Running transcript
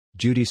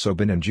Judy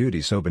Sobin and Judy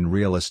Sobin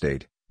Real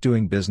Estate,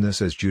 doing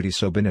business as Judy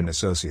Sobin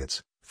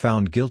Associates,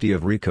 found guilty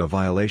of RICO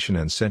violation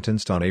and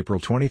sentenced on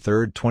April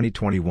 23,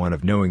 2021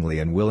 of knowingly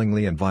and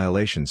willingly in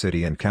violation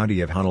City and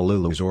County of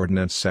Honolulu's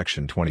Ordinance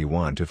Section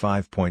 21 to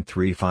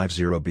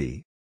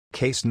 5.350b.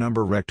 Case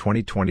number Rec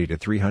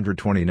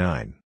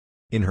 2020-329.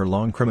 In her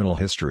long criminal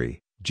history,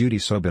 Judy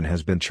Sobin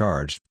has been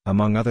charged,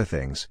 among other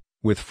things,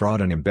 with fraud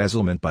and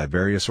embezzlement by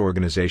various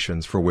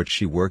organizations for which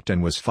she worked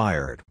and was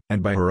fired,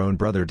 and by her own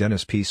brother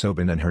Dennis P.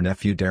 Sobin and her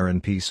nephew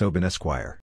Darrin P. Sobin Esquire.